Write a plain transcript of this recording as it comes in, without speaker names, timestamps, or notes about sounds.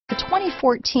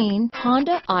2014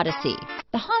 Honda Odyssey.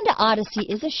 The Honda Odyssey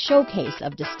is a showcase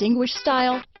of distinguished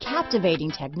style,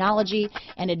 captivating technology,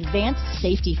 and advanced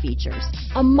safety features.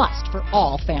 A must for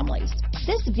all families.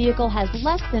 This vehicle has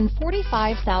less than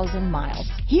 45,000 miles.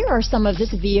 Here are some of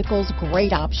this vehicle's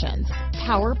great options: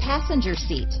 power passenger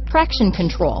seat, traction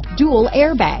control, dual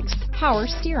airbags, power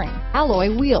steering,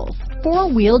 alloy wheels,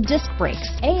 four-wheel disc brakes,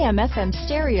 AM/FM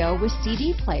stereo with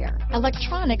CD player,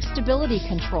 electronic stability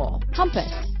control,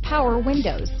 compass, power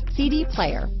windows, CD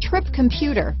player, trip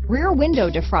computer, rear window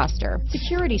defroster,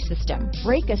 security system,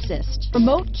 brake assist,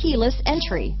 remote keyless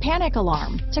entry, panic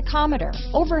alarm, tachometer,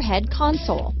 overhead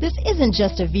console. This isn't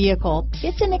just a vehicle,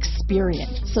 it's an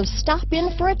experience. So stop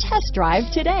in for a test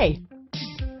drive today.